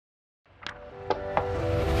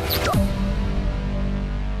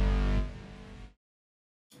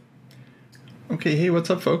Okay, hey, what's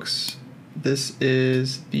up, folks? This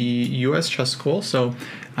is the US Chess School. So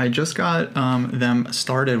I just got them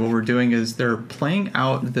started. What we're doing is they're playing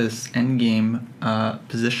out this endgame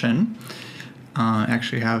position.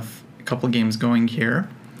 Actually have a couple games going here.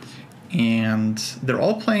 And they're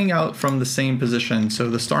all playing out from the same position. So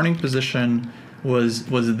the starting position was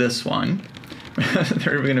this one.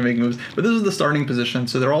 They're going to make moves. But this is the starting position,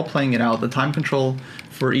 so they're all playing it out. The time control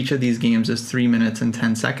for each of these games is 3 minutes and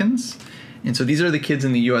 10 seconds. And so these are the kids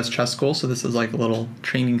in the US Chess School. So this is like a little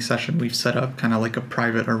training session we've set up, kind of like a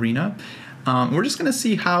private arena. We're just going to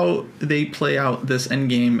see how they play out this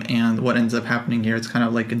endgame and what ends up happening here. It's kind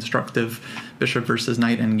of like instructive bishop versus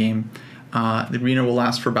knight endgame. The arena will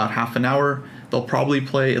last for about half an hour. They'll probably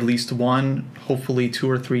play at least one, hopefully 2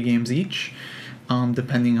 or 3 games each,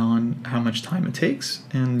 depending on how much time it takes.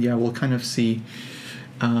 And yeah, we'll kind of see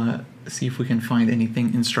if we can find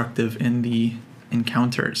anything instructive in the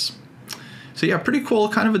encounters. So yeah, pretty cool.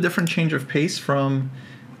 Kind of a different change of pace from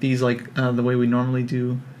these, like the way we normally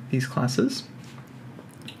do these classes.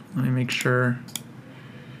 Let me make sure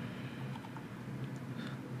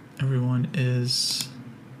everyone is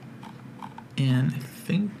in.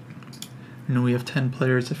 I know we have 10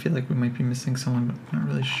 players. I feel like we might be missing someone, but I'm not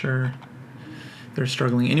really sure. They're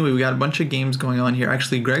struggling. Anyway, we got a bunch of games going on here.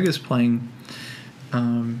 Actually, Greg is playing.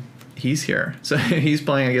 He's here. So he's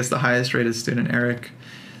playing, I guess, the highest rated student, Eric.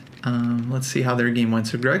 Let's see how their game went.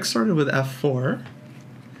 So Greg started with f4.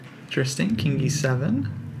 Interesting. King e7.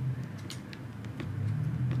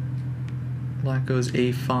 Black goes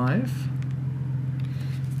a5.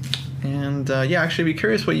 And yeah, actually, be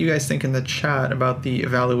curious what you guys think in the chat about the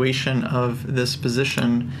evaluation of this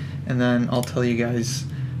position, and then I'll tell you guys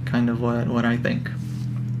kind of what I think.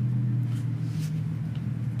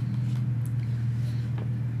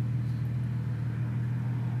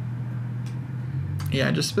 Yeah,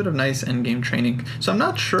 just a bit of nice endgame training. So I'm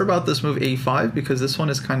not sure about this move a5 because this one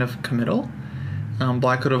is kind of committal.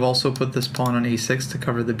 Black could have also put this pawn on a6 to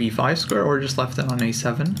cover the b5 square, or just left it on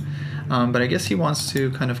a7. But I guess he wants to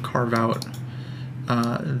kind of carve out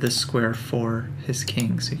this square for his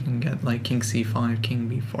king, so you can get like king c5, king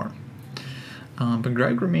b4. But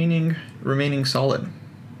Greg remaining solid.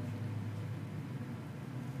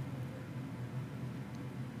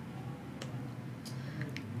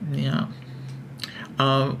 Yeah.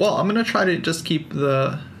 Well, I'm gonna try to just keep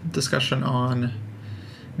the discussion on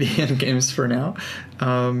the end games for now,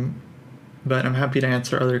 but I'm happy to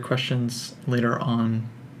answer other questions later on.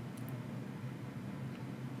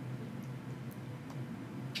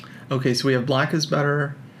 Okay, so we have black is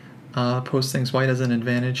better, post things white as an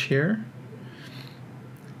advantage here.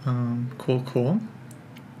 Cool.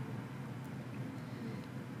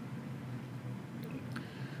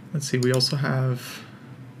 Let's see, we also have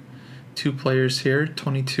 2 players here,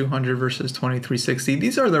 2200 versus 2360.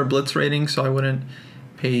 These are their blitz ratings, so I wouldn't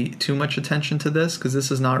pay too much attention to this because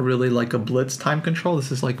this is not really like a blitz time control.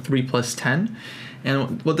 This is like 3+10.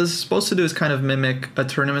 And what this is supposed to do is kind of mimic a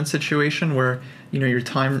tournament situation where, you know, your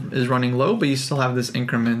time is running low, but you still have this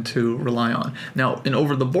increment to rely on. Now, in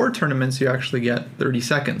over-the-board tournaments, you actually get 30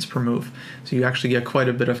 seconds per move. So you actually get quite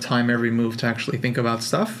a bit of time every move to actually think about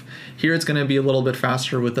stuff. Here it's going to be a little bit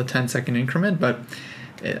faster with a 10-second increment, but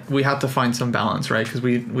we had to find some balance, right? Because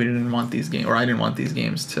we didn't want these games, or I didn't want these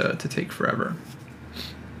games to take forever.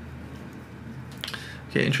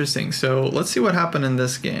 Okay, interesting. So let's see what happened in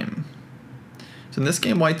this game. So in this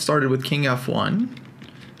game, white started with king f1,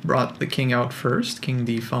 brought the king out first, king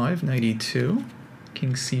d5, knight e2,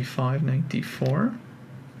 king c5, knight d4,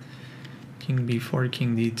 king b4,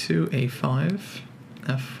 king d2, a5,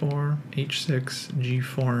 f4, h6,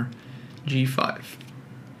 g4, g5.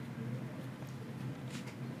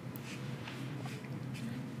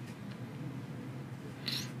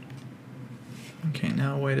 Okay,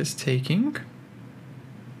 now white is taking.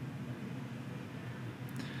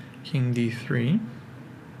 King d3.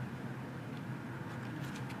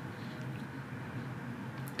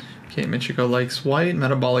 Okay, Michiko likes white.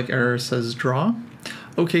 Metabolic error says draw.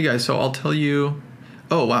 Okay, guys, so I'll tell you.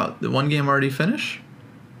 Oh, wow, the one game already finished?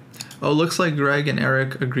 Oh, looks like Greg and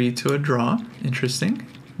Eric agreed to a draw. Interesting.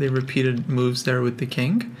 They repeated moves there with the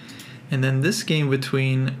king. And then this game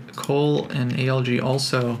between Cole and ALG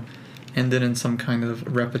also ended in some kind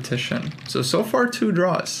of repetition. So far 2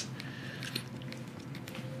 draws.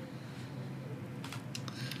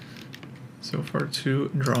 So far 2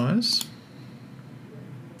 draws.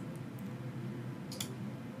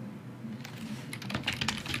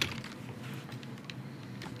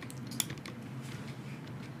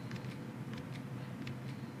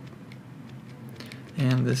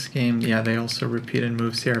 And this game, yeah, they also repeated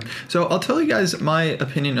moves here. So I'll tell you guys my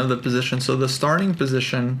opinion of the position. So the starting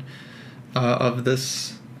position of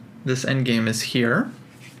this endgame is here.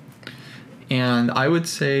 And I would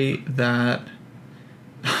say that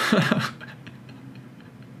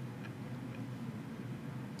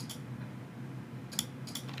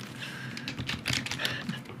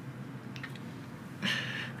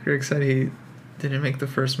Greg said he didn't make the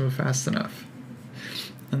first move fast enough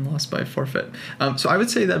and lost by forfeit. So I would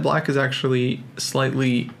say that black is actually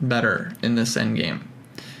slightly better in this endgame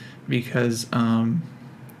because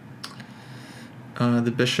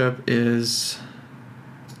the bishop is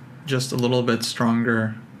just a little bit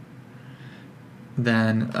stronger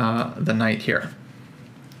than the knight here.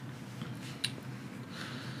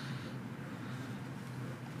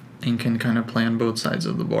 And can kind of play on both sides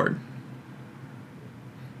of the board.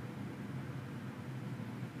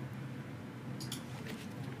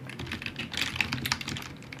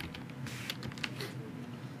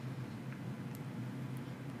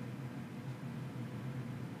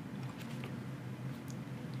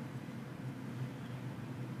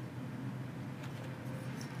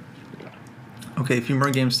 Okay, a few more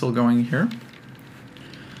games still going here.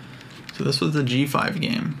 So this was the g5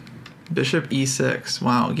 game. Bishop e6.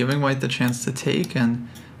 Wow, giving white the chance to take and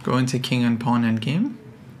go into king and pawn endgame,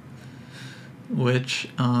 which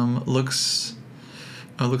looks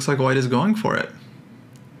like white is going for it.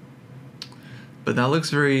 But that looks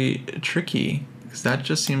very tricky because that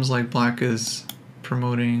just seems like black is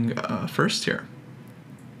promoting first here.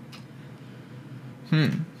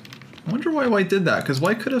 I wonder why white did that, because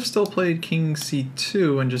white could have still played king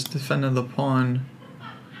c2 and just defended the pawn.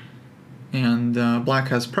 And black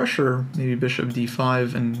has pressure, maybe bishop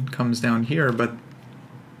d5 and comes down here, but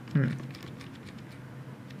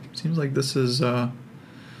seems like this is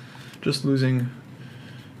just losing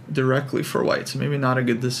directly for white, so maybe not a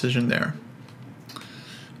good decision there.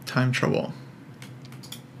 Time trouble.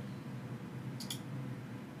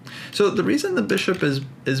 So the reason the bishop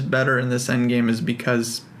is better in this endgame is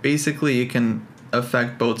because basically it can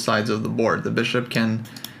affect both sides of the board. The bishop can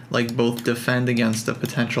like both defend against a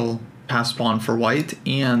potential pass pawn for white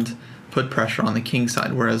and put pressure on the king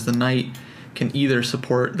side, whereas the knight can either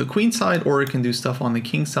support the queen side or it can do stuff on the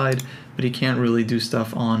king side, but he can't really do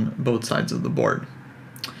stuff on both sides of the board.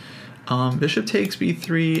 Bishop takes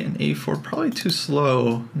b3 and a4, probably too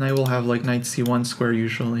slow. Knight will have like knight c1 square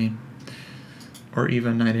usually, or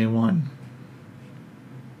even knight a1.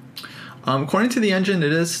 According to the engine,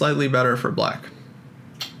 it is slightly better for black.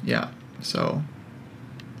 Yeah, so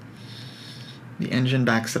the engine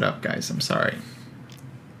backs it up, guys. I'm sorry.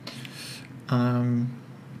 Well,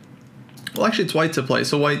 actually, it's white to play,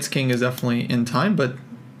 so white's king is definitely in time, but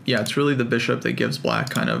yeah, it's really the bishop that gives black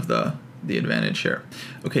kind of the advantage here.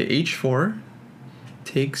 Okay, h4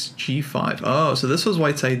 takes g5. Oh, so this was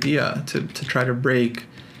white's idea to try to break,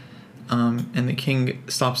 and the king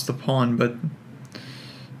stops the pawn, but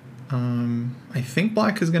I think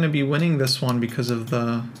black is going to be winning this one because of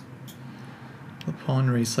the pawn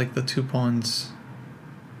race, like the two pawns.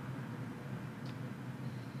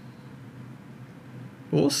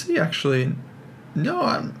 We'll see, actually.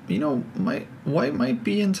 No, you know, white might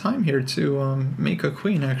be in time here to make a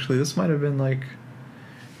queen, actually. This might have been, like,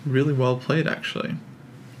 really well played, actually.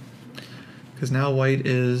 Because now white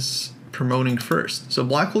is promoting first. So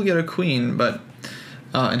black will get a queen, but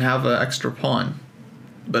and have an extra pawn.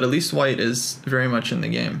 But at least white is very much in the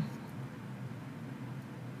game.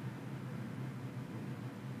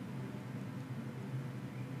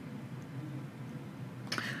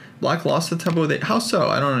 Black lost the tempo. How so?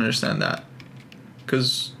 I don't understand that.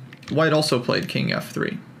 Because white also played king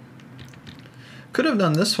f3. Could have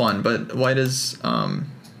done this one, but white is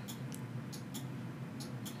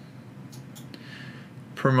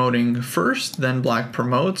promoting first, then black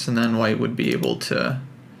promotes, and then white would be able to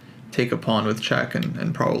take a pawn with check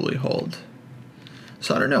and probably hold.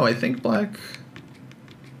 So I don't know. I think black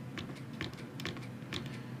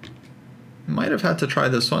might have had to try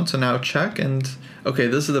this one. So now check and... Okay,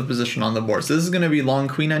 this is the position on the board. So this is going to be long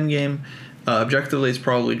queen endgame. Objectively, it's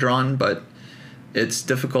probably drawn, but it's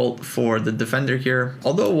difficult for the defender here.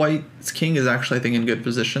 Although white's king is actually, I think, in good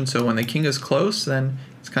position. So when the king is close, then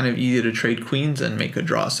it's kind of easy to trade queens and make a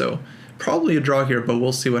draw. So probably a draw here, but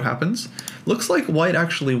we'll see what happens. Looks like white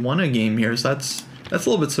actually won a game here, so that's a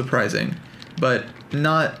little bit surprising, but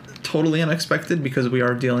not totally unexpected because we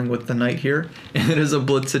are dealing with the knight here, and it is a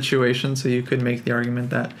blitz situation, so you could make the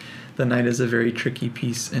argument that the knight is a very tricky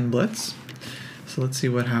piece in blitz. So let's see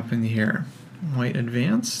what happened here. White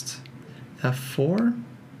advanced, f4,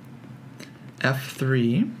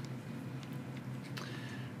 f3,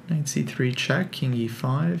 Knight c3 check, king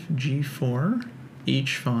e5, g4,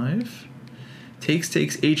 h5. Takes,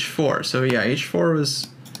 h4. So yeah, h4 was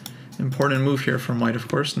an important move here from white, of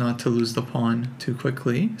course, not to lose the pawn too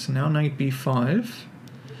quickly. So now knight b5.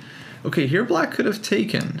 Okay, here black could have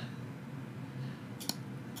taken.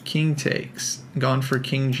 King takes. Gone for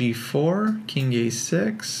king g4, king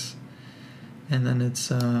a6. And then it's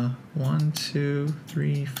 1, 2,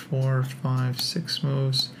 3, 4, 5, 6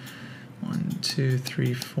 moves. 1, 2,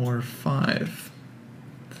 3, 4, 5.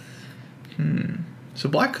 So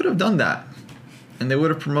black could have done that, and they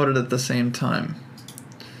would have promoted at the same time.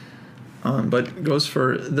 But goes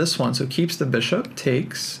for this one, so keeps the bishop,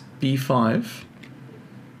 takes b5.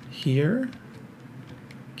 Here,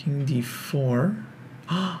 king d4.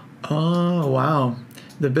 Oh wow,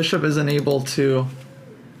 the bishop isn't able to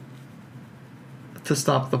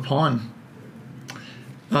stop the pawn.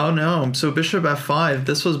 Oh no, so bishop f5.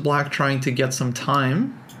 This was black trying to get some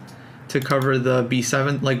time to cover the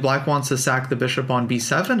b7. Like black wants to sack the bishop on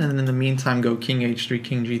b7 and in the meantime go king h3,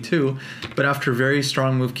 king g2. But after very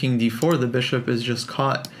strong move king d4, the bishop is just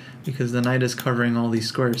caught because the knight is covering all these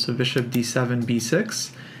squares. So bishop d7,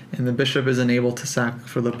 b6, and the bishop isn't able to sack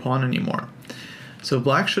for the pawn anymore. So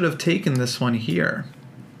black should have taken this one here.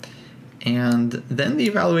 And then the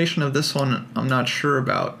evaluation of this one I'm not sure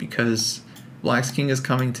about because black's king is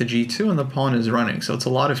coming to g2 and the pawn is running. So it's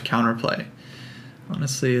a lot of counterplay.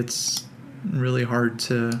 Honestly, it's really hard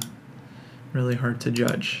to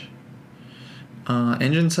judge.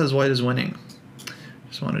 Engine says white is winning.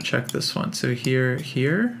 Just want to check this one. So here,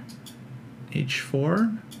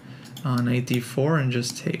 h4, knight d4, and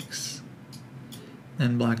just takes.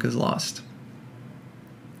 And black is lost.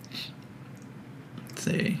 Let's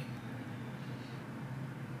see.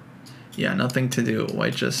 Yeah, nothing to do.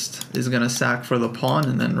 White just is going to sack for the pawn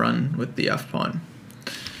and then run with the f-pawn.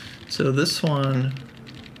 So this one,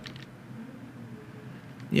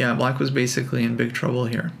 yeah, black was basically in big trouble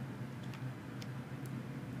here.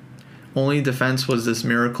 Only defense was this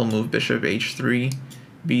miracle move, bishop h3,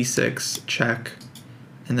 b6, check,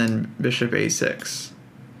 and then bishop a6.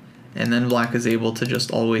 And then black is able to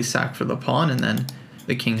just always sack for the pawn, and then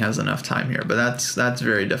the king has enough time here. But that's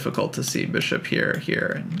very difficult to see. Bishop here,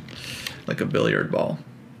 and like a billiard ball.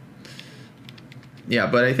 Yeah,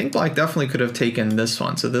 but I think black definitely could have taken this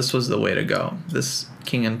one. So this was the way to go. This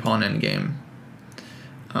king and pawn endgame.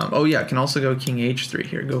 Oh yeah, can also go king h3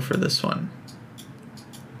 here. Go for this one.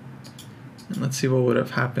 And let's see what would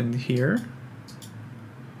have happened here.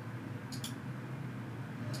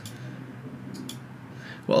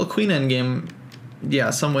 Well, queen endgame,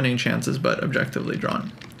 yeah, some winning chances, but objectively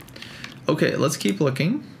drawn. Okay, let's keep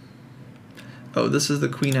looking. Oh, this is the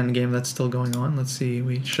queen endgame that's still going on. Let's see,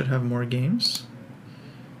 we should have more games.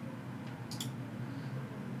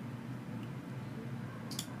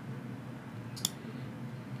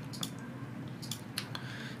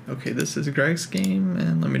 Okay, this is Greg's game,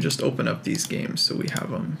 and let me just open up these games so we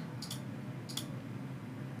have them.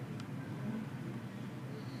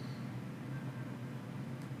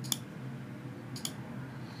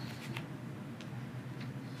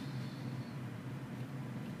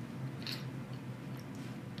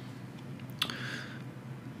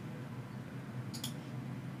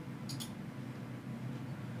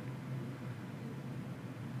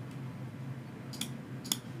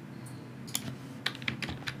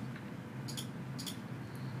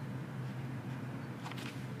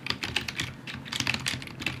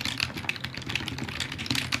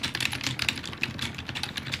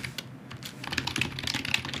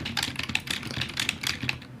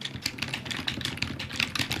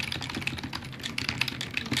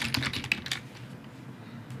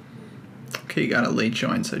 Okay, you got a late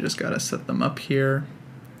join, so I just gotta set them up here.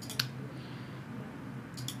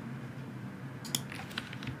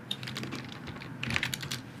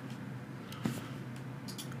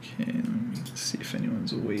 Okay, let me see if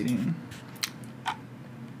anyone's waiting.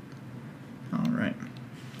 All right.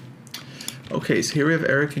 Okay, so here we have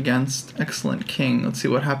Eric against Excellent King. Let's see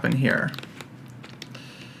what happened here.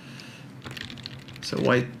 So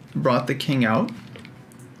white brought the king out,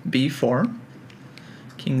 b4,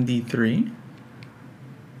 king d3.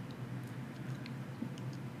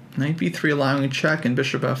 Knight b3 allowing a check and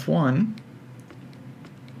bishop f1.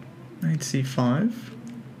 Knight c5.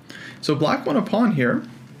 So black won a pawn here.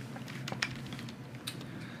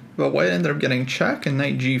 But white ended up getting check and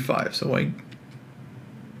knight g5. So white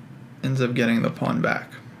ends up getting the pawn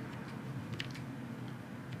back.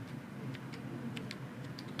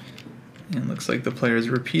 And looks like the players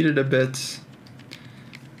repeated a bit.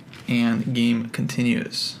 And game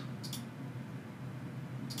continues.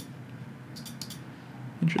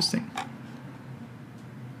 Interesting.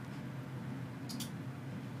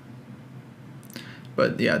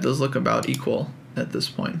 But yeah, it does look about equal at this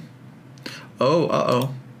point. Oh,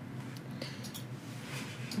 uh-oh.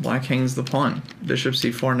 Black hangs the pawn. Bishop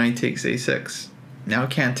c4, knight takes a6. Now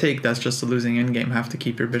can't take, that's just a losing endgame. Have to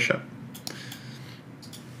keep your bishop.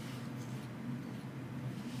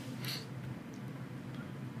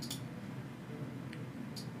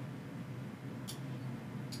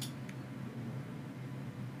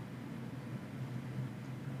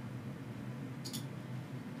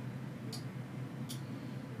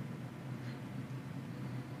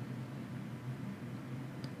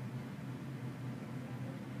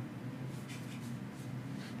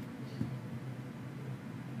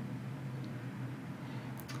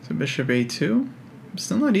 So bishop a2.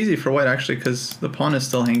 Still not easy for white, actually, because the pawn is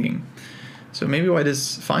still hanging. So maybe white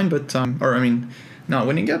is fine, but not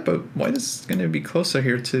winning yet, but white is going to be closer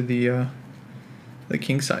here to the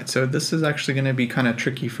king side. So this is actually going to be kind of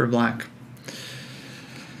tricky for black.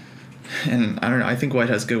 And I don't know, I think white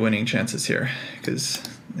has good winning chances here, because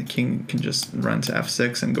the king can just run to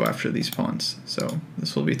f6 and go after these pawns. So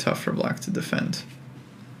this will be tough for black to defend.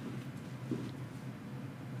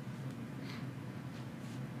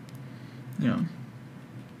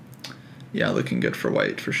 Yeah, looking good for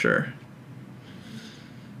white for sure.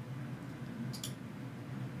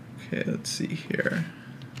 Okay, let's see here.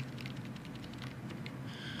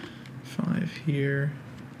 5 here.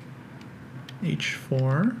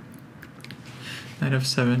 h4. Knight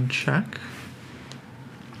f7 check.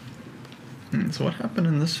 So what happened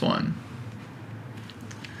in this one?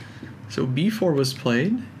 So b4 was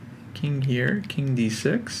played. King here, king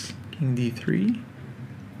d6, king d3.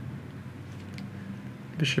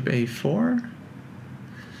 Bishop a4,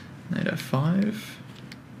 knight f5,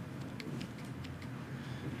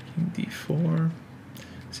 king d4.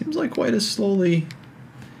 Seems like white is slowly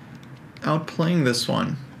outplaying this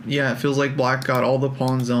one. Yeah, it feels like black got all the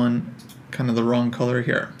pawns on kind of the wrong color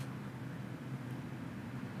here.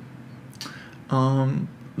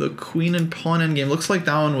 The queen and pawn endgame, looks like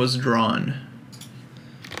that one was drawn.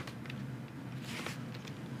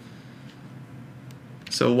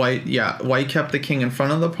 So white kept the king in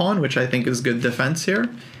front of the pawn, which I think is good defense here.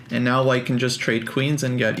 And now white can just trade queens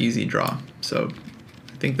and get easy draw. So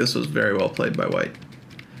I think this was very well played by white.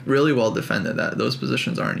 Really well defended. Those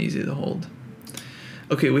positions aren't easy to hold.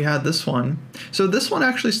 Okay, we had this one. So this one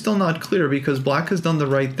actually still not clear because black has done the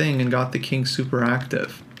right thing and got the king super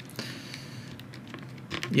active.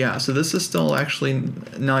 Yeah, so this is still actually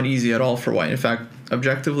not easy at all for white. In fact,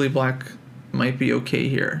 objectively, black might be okay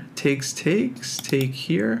here. Takes, take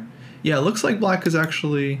here. Yeah, it looks like black is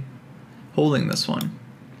actually holding this one.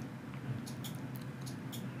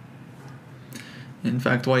 In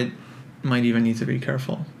fact, white might even need to be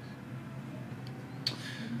careful.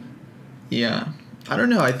 Yeah, I don't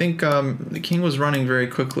know. I think the king was running very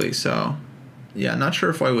quickly, so yeah, not sure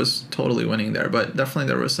if white was totally winning there, but definitely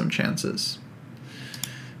there was some chances.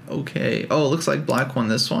 Okay. Oh, it looks like black won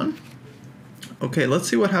this one. Okay, let's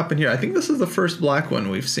see what happened here. I think this is the first black one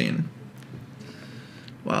we've seen.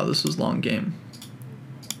 Wow, this was long game.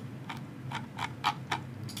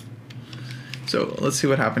 So let's see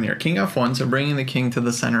what happened here. King f1, so bringing the king to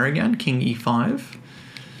the center again. King e5.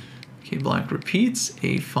 Okay, black repeats.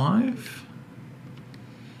 a5.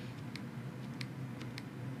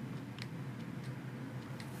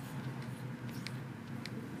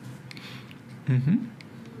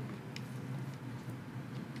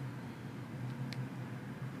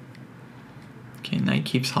 Okay, knight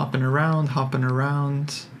keeps hopping around,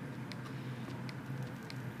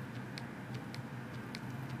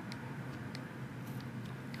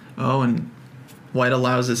 Oh, and white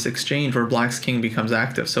allows this exchange where black's king becomes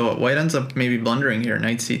active. So white ends up maybe blundering here.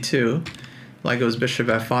 Knight c2. Black goes bishop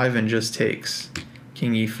f5 and just takes.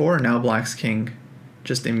 King e4. Now black's king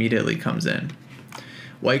just immediately comes in.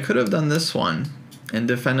 White could have done this one and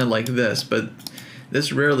defended like this, but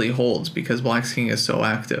this rarely holds because black's king is so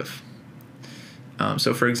active.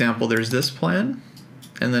 So for example, there's this plan,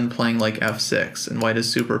 and then playing like f6, and white is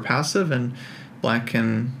super passive, and black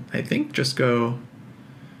can, I think, just go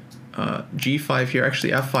g5 here.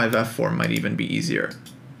 Actually, f5, f4 might even be easier.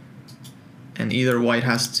 And either white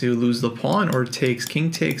has to lose the pawn or takes,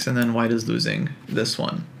 king takes, and then white is losing this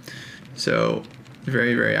one. So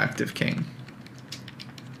very, very active king.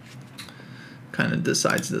 Kind of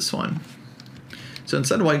decides this one. So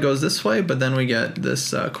instead white goes this way, but then we get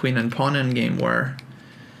this queen and pawn endgame where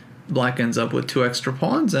black ends up with 2 extra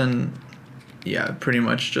pawns, and yeah, pretty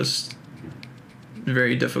much just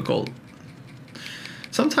very difficult.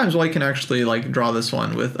 Sometimes white can actually like draw this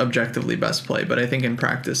one with objectively best play, but I think in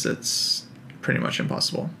practice it's pretty much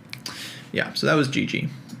impossible. Yeah, so that was GG.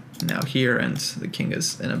 Now here, and the king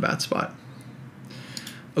is in a bad spot.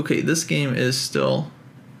 Okay, this game is still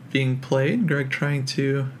being played. Greg trying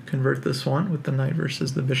to convert this one with the knight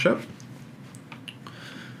versus the bishop.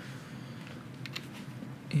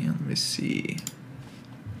 And let me see.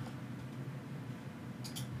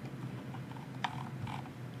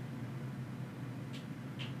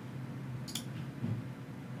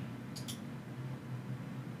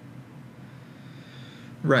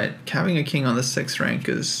 Right, having a king on the 6th rank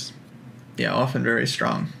is, yeah, often very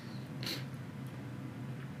strong.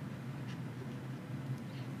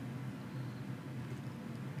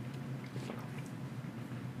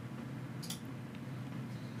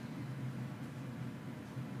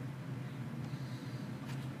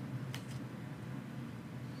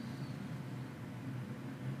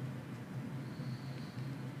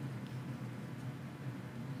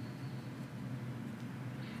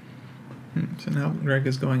 So now Greg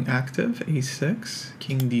is going active, a6,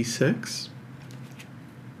 king d6.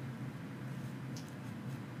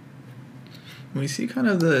 We see kind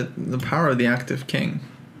of the power of the active king.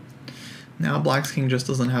 Now Black's king just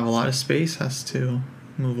doesn't have a lot of space, has to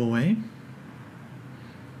move away.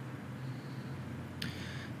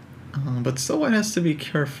 But still White has to be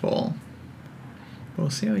careful.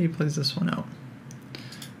 We'll see how he plays this one out.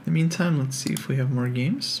 In the meantime, let's see if we have more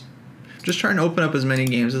games. Just trying to open up as many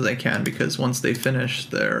games as I can because once they finish,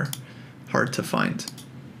 they're hard to find.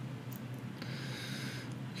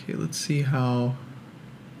 Okay, let's see how...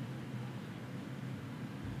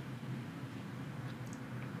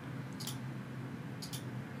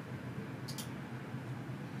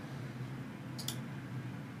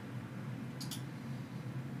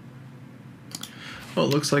 Oh, it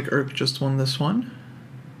looks like Erk just won this one.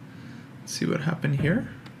 Let's see what happened here.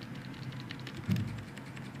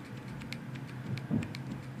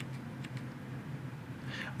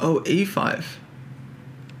 Oh, a5.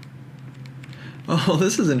 Oh,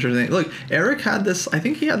 this is interesting. Look, Eric had this, I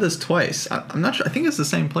think he had this twice. I'm not sure, I think it's the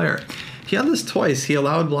same player. He had this twice. He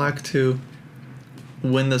allowed Black to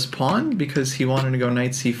win this pawn because he wanted to go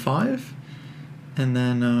knight c5. And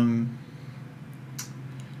then,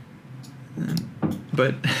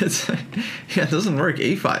 but it's, yeah, it doesn't work.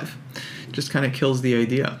 a5 just kind of kills the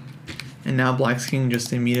idea. And now Black's king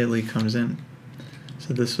just immediately comes in.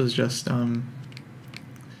 So this was just,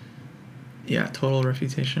 yeah, total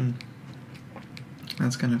refutation.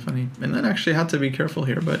 That's kind of funny. And then actually had to be careful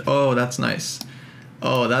here, but oh, that's nice.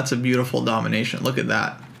 Oh, that's a beautiful domination. Look at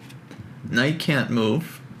that. Knight can't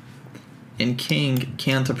move, and king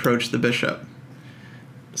can't approach the bishop.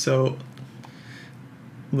 So,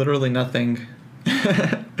 literally nothing,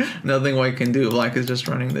 nothing White can do. Black is just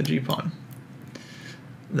running the g-pawn.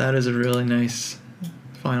 That is a really nice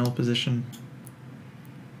final position.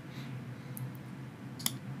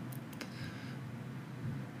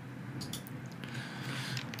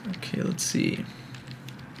 Okay, let's see.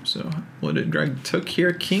 So what did Greg took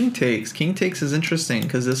here? King takes. King takes is interesting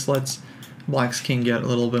because this lets Black's king get a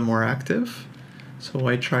little bit more active. So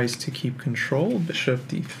White tries to keep control. Bishop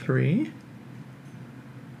d3.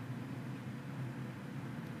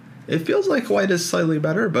 It feels like White is slightly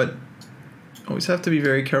better, but always have to be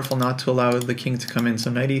very careful not to allow the king to come in. So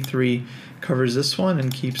knight e3 covers this one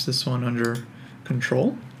and keeps this one under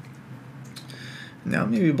control. Now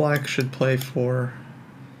maybe Black should play for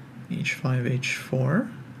h5, h4,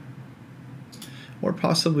 or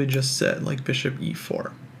possibly just sit like bishop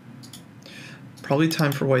e4. Probably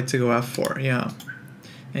time for White to go f4, yeah,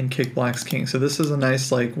 and kick Black's king. So this is a nice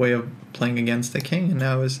like way of playing against the king, and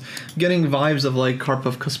now is getting vibes of like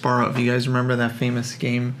Karpov-Kasparov. You guys remember that famous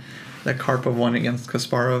game that Karpov won against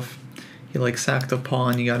Kasparov? He like sacked a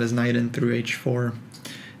pawn, he got his knight in through h4. It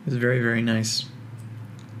was very, very nice.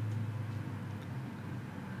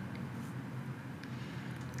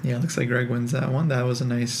 Yeah, looks like Greg wins that one. That was a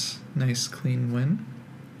nice clean win.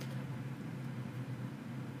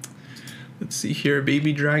 Let's see here,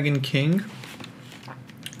 Baby Dragon King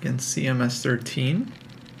against CMS 13.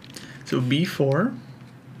 So b4.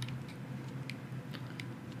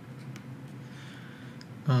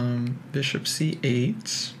 Bishop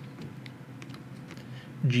c8.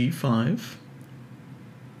 g5.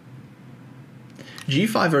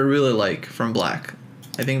 g5 I really like from Black.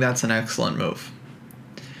 I think that's an excellent move,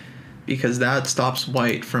 because that stops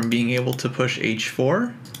White from being able to push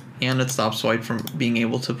h4, and it stops White from being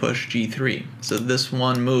able to push g3. So this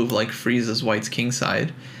one move like freezes White's king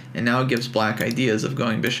side, and now it gives Black ideas of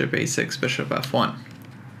going bishop a6, bishop f1.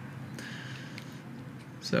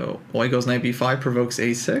 So White goes knight b5, provokes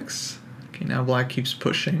a6. Okay, now Black keeps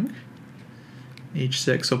pushing.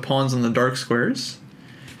 h6, so pawns on the dark squares.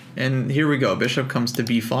 And here we go, bishop comes to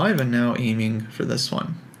b5, and now aiming for this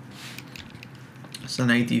one. So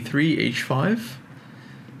knight d3, h5.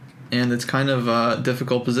 And it's kind of a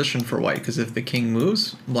difficult position for white, because if the king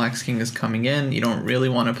moves, black's king is coming in. You don't really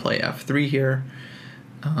want to play f3 here.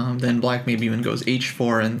 Then black maybe even goes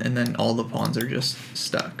h4, and then all the pawns are just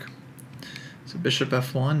stuck. So bishop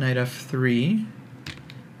f1, knight f3,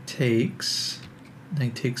 takes,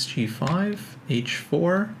 knight takes g5,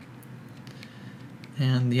 h4.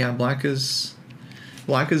 And yeah, black is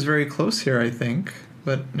very close here, I think.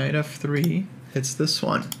 But knight f3 hits this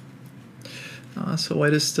one. So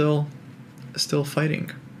white is still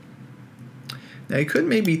fighting. Now he could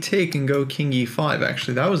maybe take and go king e5,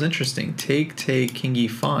 actually. That was interesting. Take, king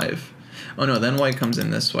e5. Oh no, then white comes in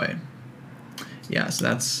this way. Yeah,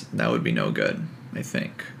 so that would be no good, I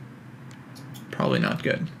think. Probably not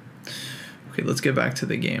good. Okay, let's get back to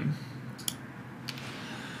the game.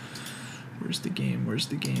 Where's the game? Where's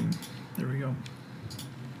the game? There we go.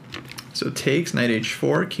 So takes, knight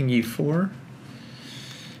h4, king e4,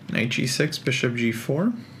 knight g6, bishop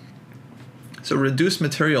g4. So reduced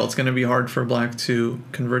material, it's going to be hard for black to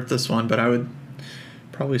convert this one, but I would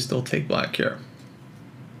probably still take black here.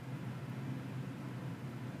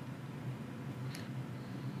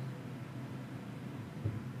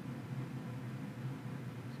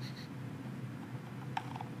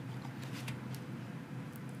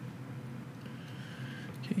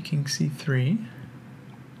 Okay, king c3.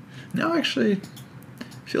 Now actually,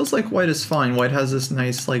 feels like white is fine. White has this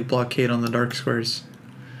nice like blockade on the dark squares.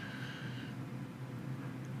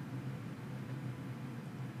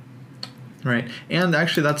 Right, and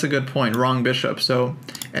actually that's a good point, wrong bishop. So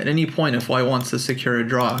at any point if white wants to secure a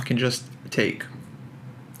draw, it can just take.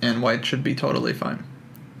 And white should be totally fine.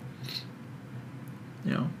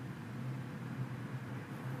 You know.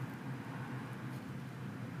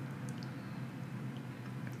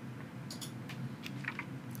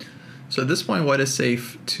 So at this point white is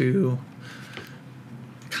safe to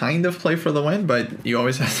kind of play for the win, but you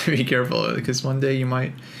always have to be careful because one day you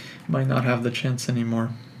might not have the chance anymore.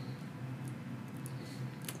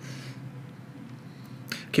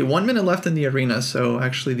 Okay, 1 minute left in the arena, so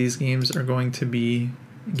actually these games are going to be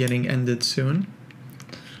getting ended soon.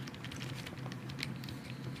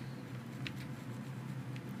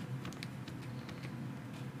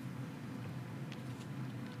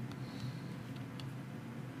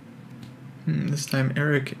 This time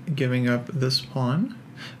Eric giving up this pawn.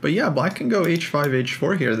 But yeah, black can go h5,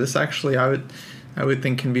 h4 here. This actually I would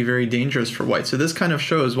think can be very dangerous for white. So this kind of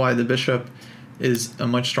shows why the bishop is a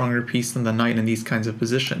much stronger piece than the knight in these kinds of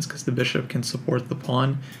positions, because the bishop can support the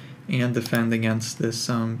pawn and defend against this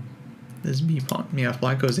this b pawn. Yeah, if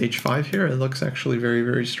black goes h5 here, it looks actually very,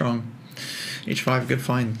 very strong. h5, good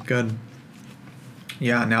find, good.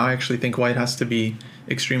 Yeah, now I actually think white has to be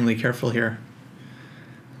extremely careful here,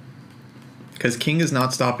 because king is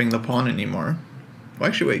not stopping the pawn anymore. Well,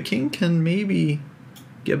 actually, wait, king can maybe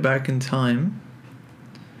get back in time.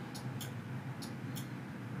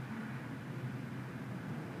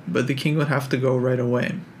 But the king would have to go right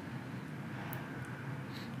away.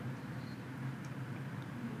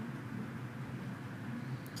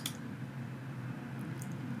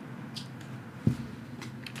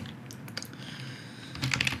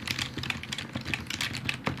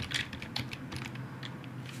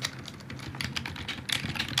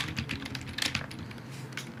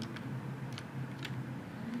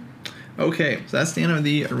 Okay, so that's the end of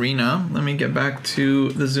the arena. Let me get back to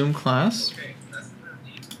the Zoom class. Okay, that's the end of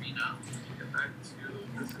the arena. Let me get back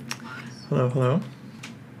to the Zoom class. Hello, hello.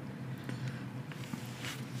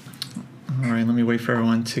 All right, let me wait for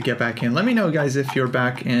everyone to get back in. Let me know, guys, if you're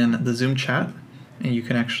back in the Zoom chat and you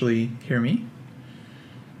can actually hear me.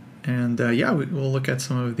 And yeah, we'll look at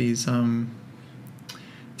some of these,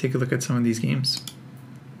 take a look at some of these games.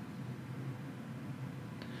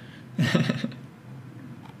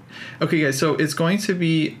 Okay, guys, so it's going to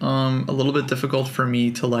be a little bit difficult for me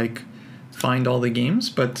to like find all the games,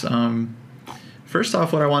 but first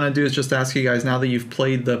off, what I want to do is just ask you guys, now that you've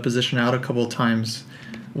played the position out a couple times,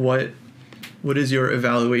 what is your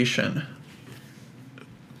evaluation?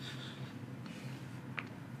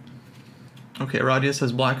 Okay, Radia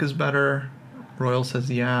says black is better. Royal says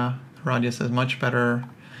yeah. Radia says much better.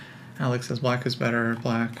 Alex says black is better.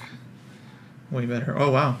 Black, way better. Oh,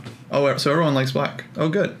 wow. Oh, so everyone likes black. Oh,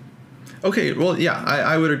 good. Okay, well, yeah,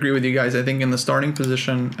 I would agree with you guys. I think in the starting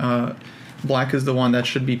position, black is the one that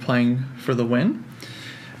should be playing for the win.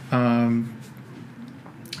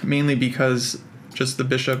 Mainly because just the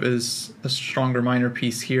bishop is a stronger minor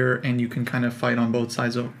piece here, and you can kind of fight on both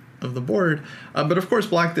sides of the board. But of course,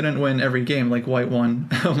 black didn't win every game like white won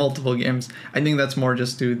multiple games. I think that's more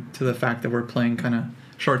just due to the fact that we're playing kind of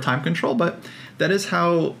short time control, but that is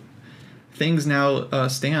how things now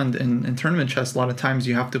stand in tournament chess. A lot of times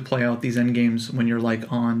you have to play out these endgames when you're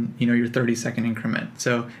like on, you know, your 30-second increment.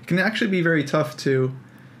 So it can actually be very tough to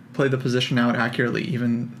play the position out accurately.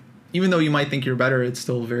 Even though you might think you're better, it's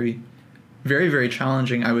still very, very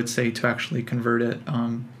challenging, I would say, to actually convert it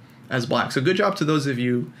as black. So good job to those of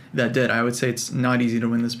you that did. I would say it's not easy to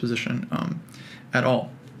win this position at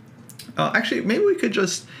all. Actually, maybe we could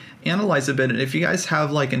just analyze a bit. And if you guys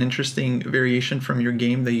have like an interesting variation from your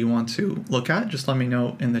game that you want to look at, just let me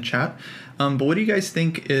know in the chat. But what do you guys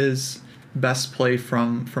think is best play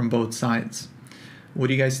from both sides? What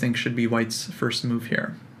do you guys think should be White's first move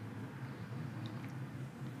here?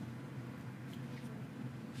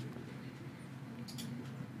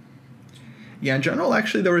 Yeah, in general,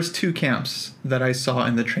 actually, there was two camps that I saw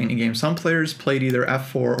in the training game. Some players played either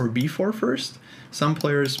f4 or b4 first. Some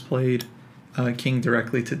players played king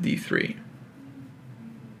directly to d3.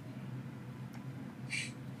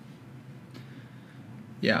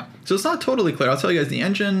 Yeah, so it's not totally clear. I'll tell you guys, the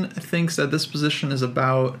engine thinks that this position is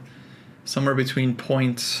about somewhere between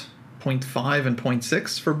 0.5 and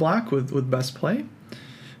 0.6 for black with best play.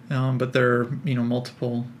 But there are, you know,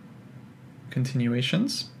 multiple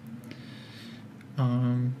continuations.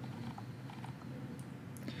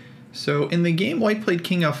 So in the game White played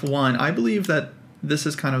king f1, I believe that this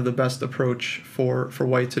is kind of the best approach for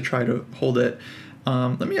White to try to hold it.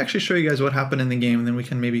 Let me actually show you guys what happened in the game, and then we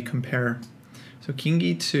can maybe compare. So king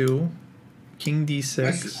e2, king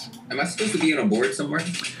d6. Am I supposed to be on a board somewhere?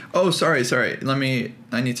 Oh, sorry.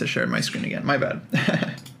 I need to share my screen again. My bad.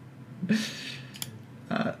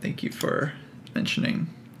 Thank you for mentioning.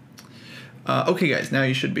 Okay, guys, now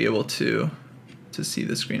you should be able to see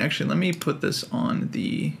the screen. Actually, let me put this on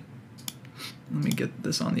the, let me get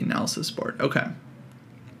this on the analysis board. Okay.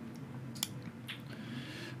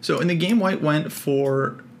 So in the game, White went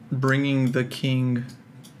for bringing the king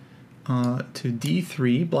to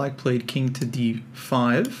d3. Black played king to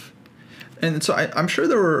d5. And so I'm sure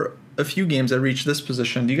there were a few games that reached this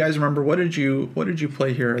position. Do you guys remember, what did you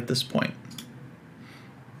play here at this point?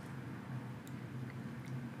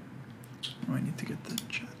 Oh, I need to get the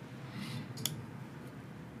chat.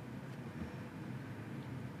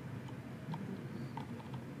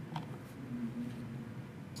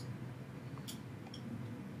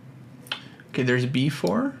 Okay, there's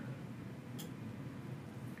b4.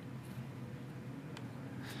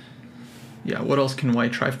 Yeah, what else can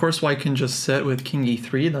White try? Of course, White can just sit with king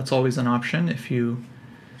e3. That's always an option if you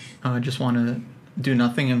just want to do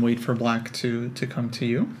nothing and wait for Black to come to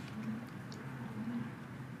you.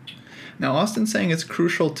 Now, Austin's saying it's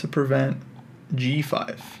crucial to prevent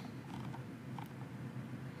g5.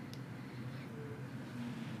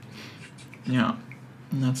 Yeah,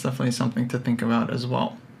 and that's definitely something to think about as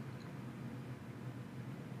well.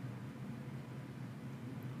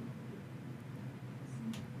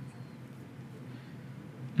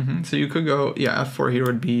 So you could go, yeah, f4 here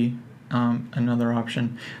would be another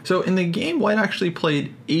option. So in the game, White actually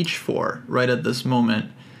played h4 right at this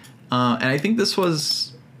moment, and I think this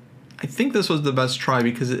was the best try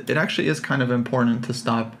because it actually is kind of important to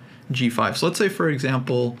stop g5. So let's say, for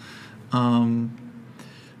example,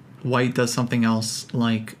 White does something else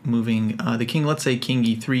like moving the king. Let's say king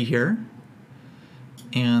e3 here.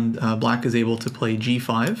 And Black is able to play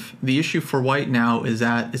g5. The issue for White now is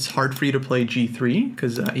that it's hard for you to play g3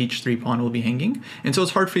 because h3 pawn will be hanging. And so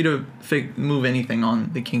it's hard for you to move anything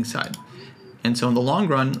on the king side. And so in the long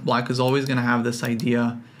run, Black is always going to have this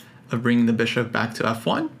idea of bringing the bishop back to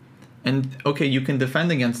f1. And okay, you can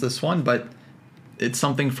defend against this one, but it's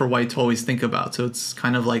something for White to always think about. So it's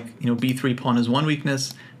kind of like, you know, b3 pawn is one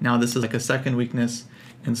weakness. Now this is like a second weakness.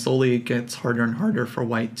 And slowly it gets harder and harder for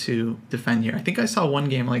White to defend here. I think I saw one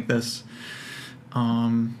game like this.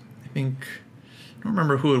 I don't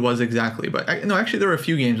remember who it was exactly, but no, actually there were a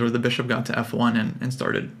few games where the bishop got to f1 and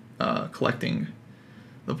started collecting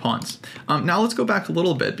the pawns. Now let's go back a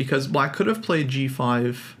little bit because Black could have played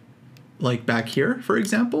g5 like back here, for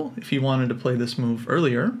example, if he wanted to play this move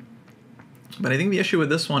earlier. But I think the issue with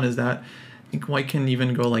this one is that I think White can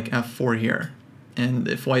even go like f4 here. And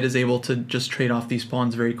if White is able to just trade off these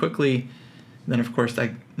pawns very quickly, then of course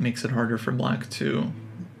that makes it harder for Black to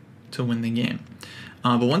win the game.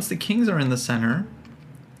 But once the kings are in the center,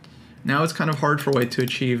 now it's kind of hard for White to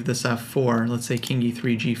achieve this f4. Let's say king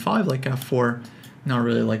e3, g5, like f4, not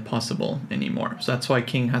really like possible anymore. So that's why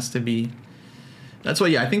king has to be. That's why,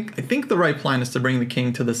 yeah, I think the right plan is to bring the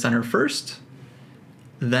king to the center first.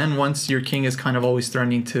 Then once your king is kind of always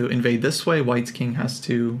threatening to invade this way, White's king has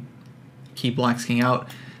to keep Black's king out.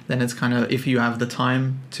 Then it's kind of if you have the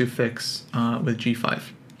time to fix with g5.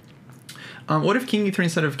 What if king e3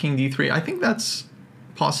 instead of king d3? I think that's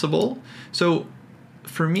possible. So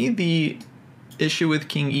for me, the issue with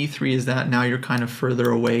king e3 is that now you're kind of further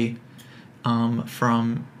away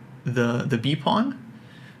from the b pawn.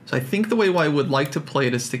 So I think the way I would like to play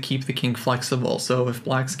it is to keep the king flexible. So if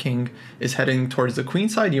black's king is heading towards the queen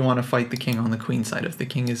side, you want to fight the king on the queen side. If the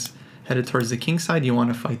king is headed towards the king side, you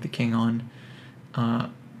want to fight the king on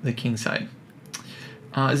the king side.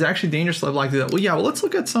 Is it actually dangerous to let black do that? Well, yeah, well, let's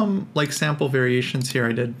look at some like sample variations here.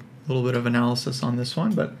 I did a little bit of analysis on this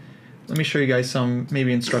one, but let me show you guys some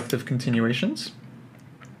maybe instructive continuations.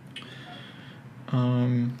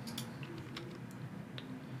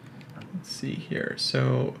 Let's see here.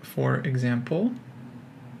 So for example,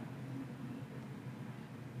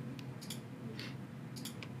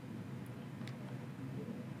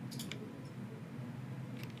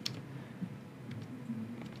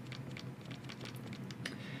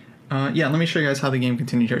 yeah, let me show you guys how the game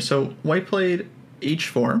continued here. So white played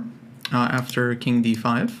h4 after king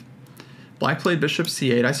d5. Black played bishop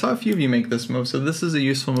c8. I saw a few of you make this move, so this is a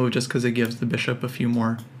useful move just because it gives the bishop a few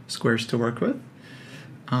more squares to work with.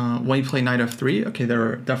 White played knight f3. Okay, there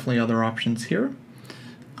are definitely other options here.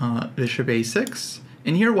 Bishop a6.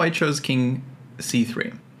 And here white chose king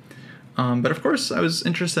c3. But of course, I was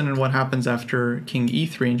interested in what happens after king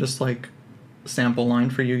e3 and just like sample line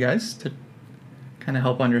for you guys to kind of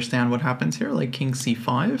help understand what happens here, like king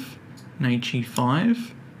c5, knight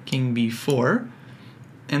g5, king b4.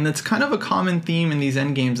 And that's kind of a common theme in these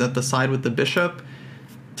endgames at the side with the bishop.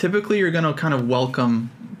 Typically, you're going to kind of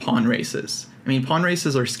welcome pawn races. I mean, pawn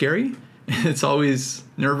races are scary. It's always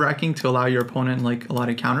nerve-wracking to allow your opponent like a lot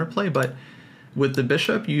of counterplay, but with the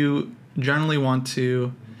bishop, you generally want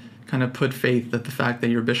to kind of put faith that the fact that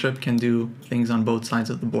your bishop can do things on both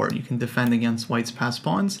sides of the board. You can defend against white's passed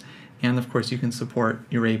pawns, and of course you can support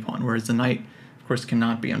your a pawn, whereas the knight, of course,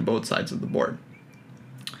 cannot be on both sides of the board.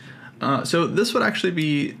 So this would actually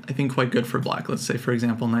be, I think, quite good for black. Let's say, for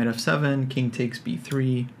example, knight f7, king takes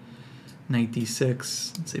b3, knight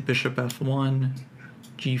d6, let's say bishop f1,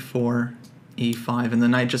 g4, a5, and the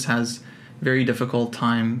knight just has very difficult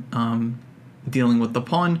time dealing with the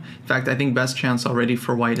pawn. In fact, I think best chance already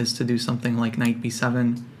for white is to do something like knight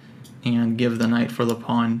b7 and give the knight for the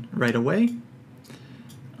pawn right away.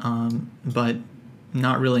 But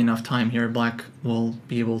not really enough time here. Black will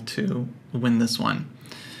be able to win this one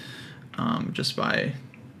just by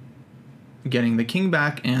getting the king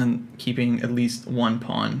back and keeping at least one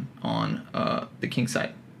pawn on the king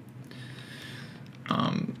side.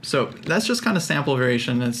 So that's just kind of sample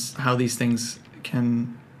variation. That's how these things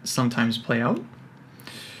can sometimes play out.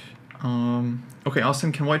 Okay,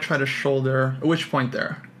 Austin, can white try to shoulder? Which point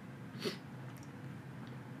there?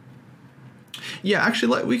 Yeah,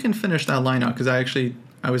 actually, we can finish that line out because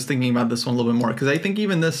I was thinking about this one a little bit more because I think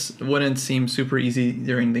even this wouldn't seem super easy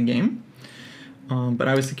during the game. But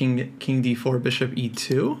I was thinking king d4, bishop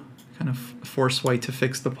e2, kind of force white to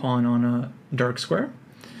fix the pawn on a dark square.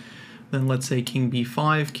 Then let's say king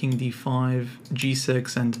b5, king d5,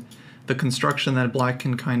 g6, and the construction that black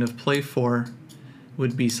can kind of play for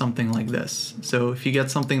would be something like this. So if you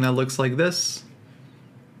get something that looks like this,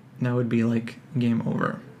 that would be like game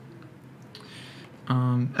over.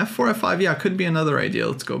 F4, F5, yeah, could be another idea.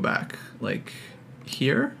 Let's go back, like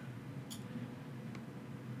here.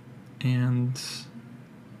 And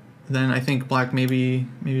then I think black maybe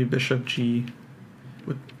bishop g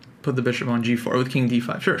would put the bishop on g4 with king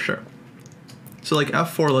d5. Sure. So like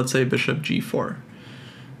f4, let's say bishop g4,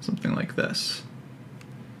 something like this.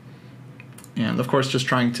 And of course, just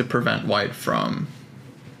trying to prevent white from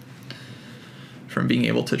being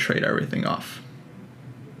able to trade everything off.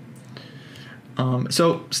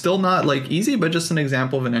 So still not like easy, but just an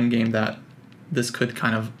example of an endgame that this could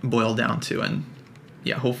kind of boil down to, and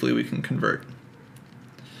yeah, hopefully we can convert.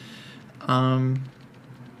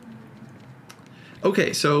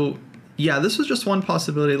 Okay, so yeah, this was just one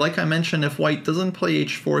possibility. Like I mentioned, if white doesn't play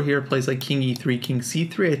h4 here, plays like king e3, king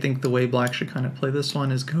c3, I think the way black should kind of play this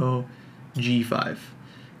one is go g5.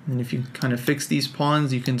 And if you kind of fix these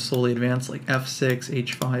pawns, you can slowly advance like f6,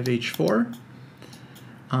 h5, h4.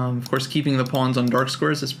 Of course, keeping the pawns on dark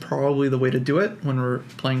squares is probably the way to do it when we're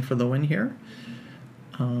playing for the win here.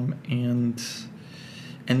 And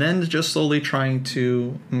then just slowly trying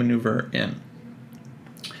to maneuver in.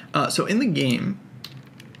 So in the game,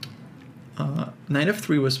 knight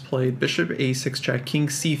f3 was played, bishop a6 check, king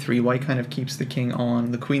c3, white kind of keeps the king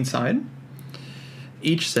on the queen side,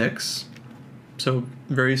 h6, so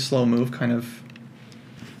very slow move, kind of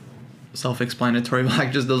self-explanatory.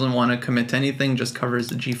 Black just doesn't want to commit to anything, just covers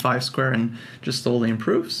the g5 square and just slowly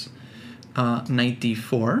improves. Knight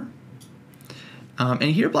d4.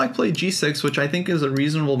 And here black played g6, which I think is a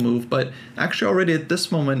reasonable move, but actually already at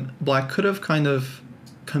this moment, black could have kind of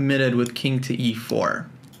committed with king to e4.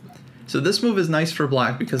 So this move is nice for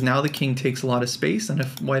black because now the king takes a lot of space, and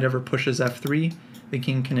if white ever pushes f3, the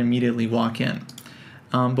king can immediately walk in.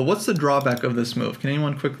 But what's the drawback of this move? Can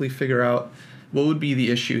anyone quickly figure out what would be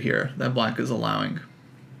the issue here that black is allowing?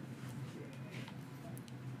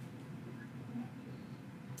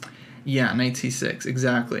 Yeah, knight c6,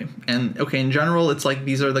 exactly. And okay, in general, it's like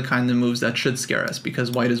these are the kind of moves that should scare us because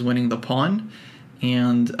white is winning the pawn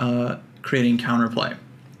and creating counterplay.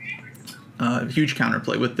 Huge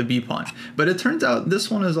counterplay with the b pawn. But it turns out this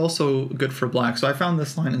one is also good for black. So I found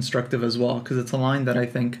this line instructive as well because it's a line that I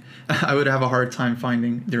think I would have a hard time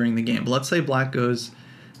finding during the game. But let's say black goes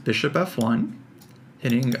bishop f1,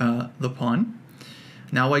 hitting the pawn.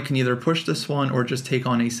 Now white can either push this one or just take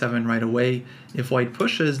on a7 right away. If white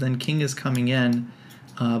pushes, then king is coming in.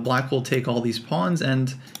 Black will take all these pawns and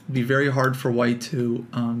it'd be very hard for white to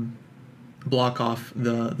block off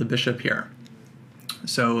the bishop here.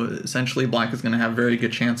 So essentially black is going to have very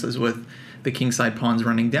good chances with the kingside pawns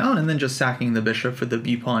running down and then just sacking the bishop for the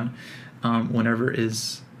b pawn whenever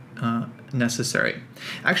is necessary.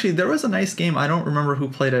 Actually, there was a nice game. I don't remember who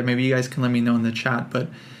played it. Maybe you guys can let me know in the chat. But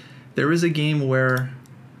there was a game where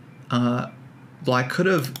black could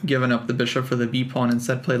have given up the bishop for the b pawn,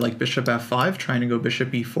 instead played like bishop f5, trying to go bishop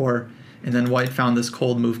e4, and then white found this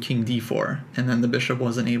cold move king d4, and then the bishop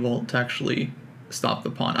wasn't able to actually stop the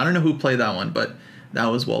pawn. I don't know who played that one, but that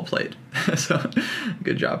was well played. So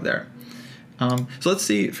good job there. So let's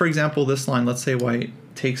see, for example, this line. Let's say white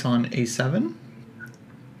takes on a7.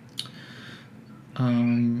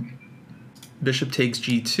 Bishop takes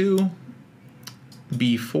g2,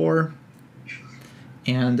 b4.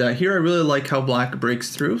 And here I really like how black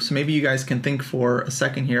breaks through. So maybe you guys can think for a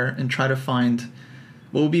second here and try to find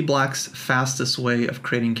what would be black's fastest way of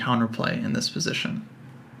creating counterplay in this position.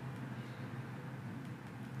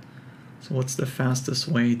 So what's the fastest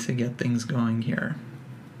way to get things going here?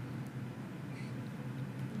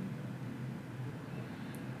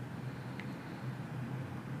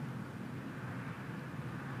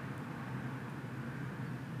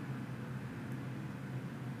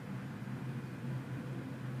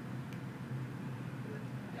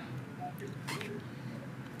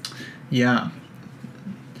 Yeah,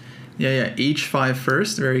 h5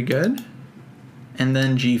 first, very good, and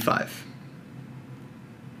then g5.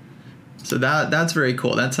 So that's very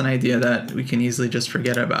cool. That's an idea that we can easily just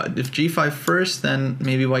forget about. If g5 first, then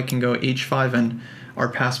maybe white can go h5, and our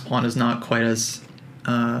passed pawn is not quite as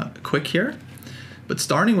quick here. But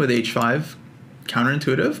starting with h5,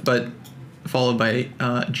 counterintuitive, but followed by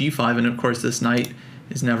g5, and of course this knight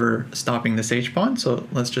is never stopping this h-pawn. So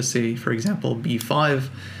let's just say, for example, b5.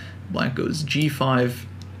 Black goes g5.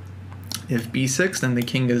 If b6, then the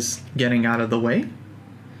king is getting out of the way.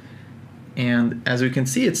 And as we can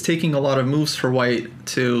see, it's taking a lot of moves for white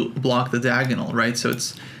to block the diagonal, right? So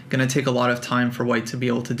it's going to take a lot of time for white to be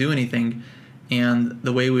able to do anything. And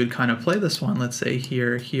the way we would kind of play this one, let's say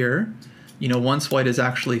here, you know, once white is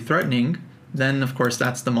actually threatening, then of course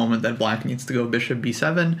that's the moment that black needs to go bishop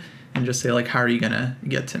b7 and just say like, how are you going to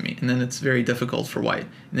get to me? And then it's very difficult for white.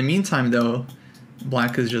 In the meantime, though,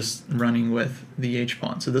 black is just running with the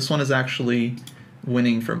h-pawn. So this one is actually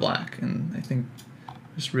winning for black, and I think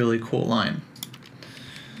just really cool line.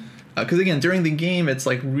 Because again, during the game, it's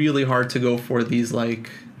like really hard to go for these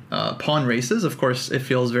like pawn races. Of course, it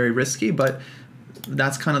feels very risky, but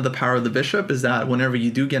that's kind of the power of the bishop, is that whenever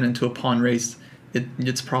you do get into a pawn race,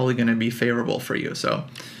 it's probably going to be favorable for you. So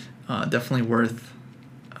definitely worth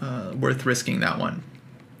risking that one.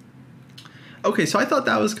 Okay, so I thought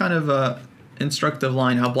that was kind of a instructive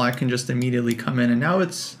line, how black can just immediately come in, and now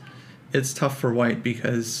it's tough for white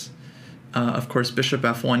because of course bishop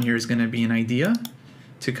f1 here is going to be an idea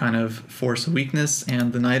to kind of force a weakness,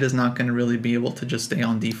 and the knight is not going to really be able to just stay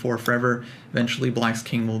on d4 forever. Eventually black's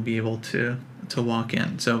king will be able to walk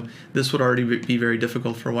in, so this would already be very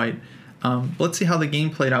difficult for white. Let's see how the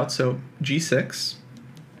game played out. So g6.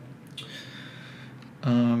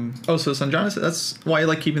 So Sanjana said that's why I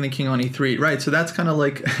like keeping the king on e3. Right, so that's kind of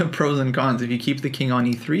like pros and cons. If you keep the king on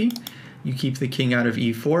e3, you keep the king out of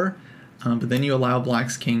e4, but then you allow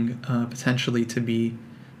black's king potentially to be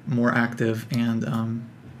more active and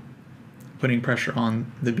putting pressure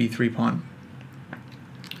on the b3 pawn.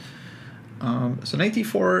 So knight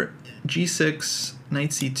d4, g6, knight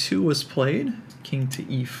c2 was played, king to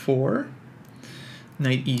e4,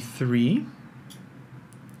 knight e3.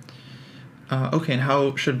 Okay, and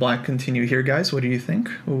how should black continue here, guys? What do you think?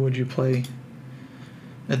 What would you play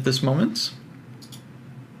at this moment?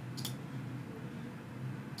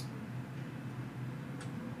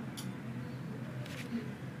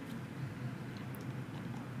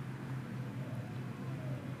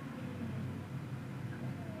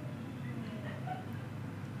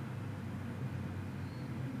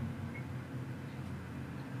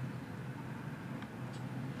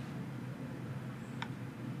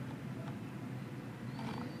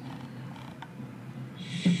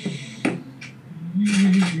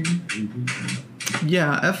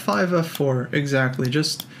 Yeah, f5, f4, exactly.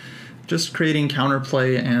 Just creating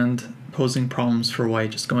counterplay and posing problems for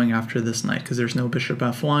white, just going after this knight, because there's no bishop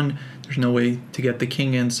f1, there's no way to get the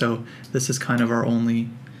king in, so this is kind of our only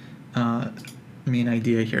main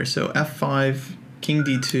idea here. So f5, king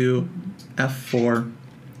d2, f4.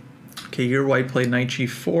 Okay, here white played knight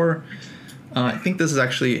g4. I think this is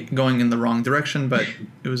actually going in the wrong direction, but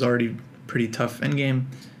it was already pretty tough endgame.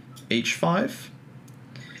 h5,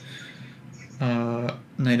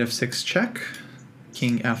 knight f6 check,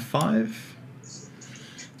 king f5,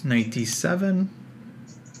 knight d7,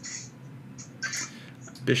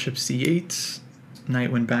 bishop c8,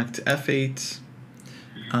 knight went back to f8,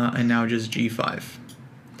 and now just g5.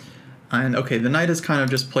 And okay, the knight has kind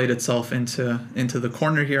of just played itself into the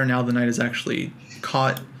corner here. Now the knight is actually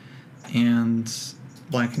caught, and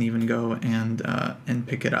black can even go and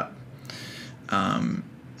pick it up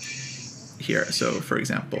here. So for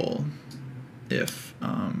example, if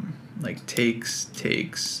like takes,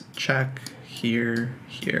 check, here,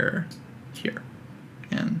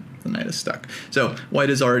 and the knight is stuck. So white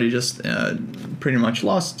is already just pretty much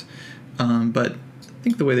lost, but I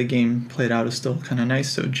think the way the game played out is still kind of nice.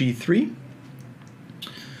 So g3,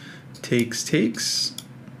 takes,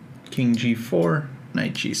 king g4,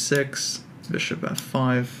 knight g6, bishop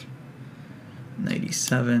f5, knight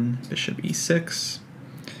e7, bishop e6,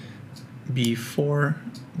 b4,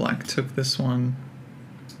 black took this one,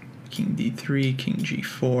 king d3, king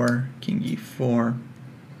g4, king e4,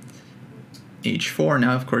 h4.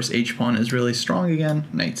 Now of course h-pawn is really strong again,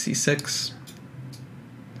 knight c6,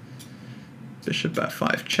 bishop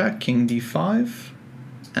f5 check, king d5,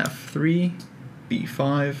 f3,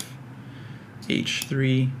 b5,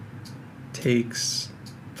 h3, takes,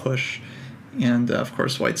 push, and of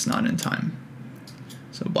course white's not in time.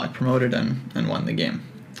 So black promoted and won the game.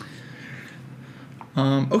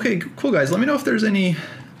 Okay, cool guys. Let me know if there's any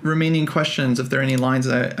remaining questions, if there are any lines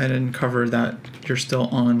that I didn't cover that you're still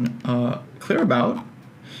clear about.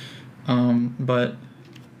 But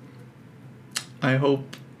I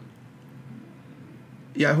hope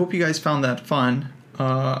you guys found that fun.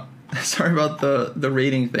 Sorry about the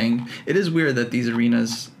rating thing. It is weird that these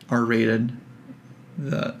arenas are rated.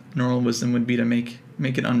 The normal wisdom would be to make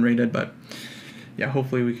it unrated, but yeah,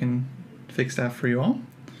 hopefully we can fix that for you all.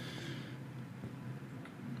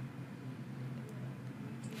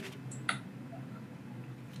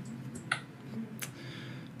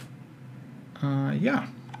 Yeah,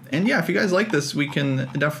 and yeah, if you guys like this, we can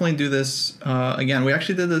definitely do this again. We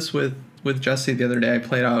actually did this with Jesse the other day. I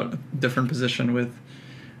played out a different position with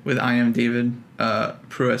I am David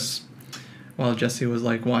Pruis while Jesse was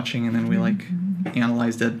like watching, and then we like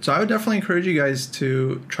analyzed it. So I would definitely encourage you guys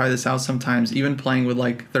to try this out sometimes, even playing with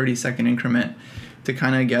like 30-second increment, to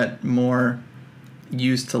kind of get more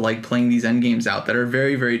used to like playing these end games out that are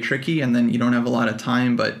very, very tricky, and then you don't have a lot of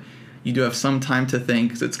time, but you do have some time to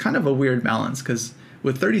think. So it's kind of a weird balance, because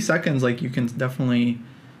with 30 seconds, like you can definitely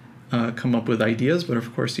come up with ideas, but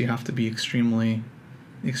of course you have to be extremely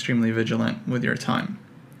vigilant with your time.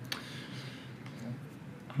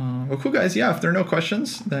 Well, cool guys. Yeah, if there are no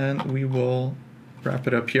questions, then we will wrap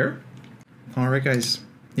it up here. All right, guys.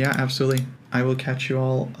 Yeah, absolutely. I will catch you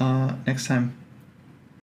all next time.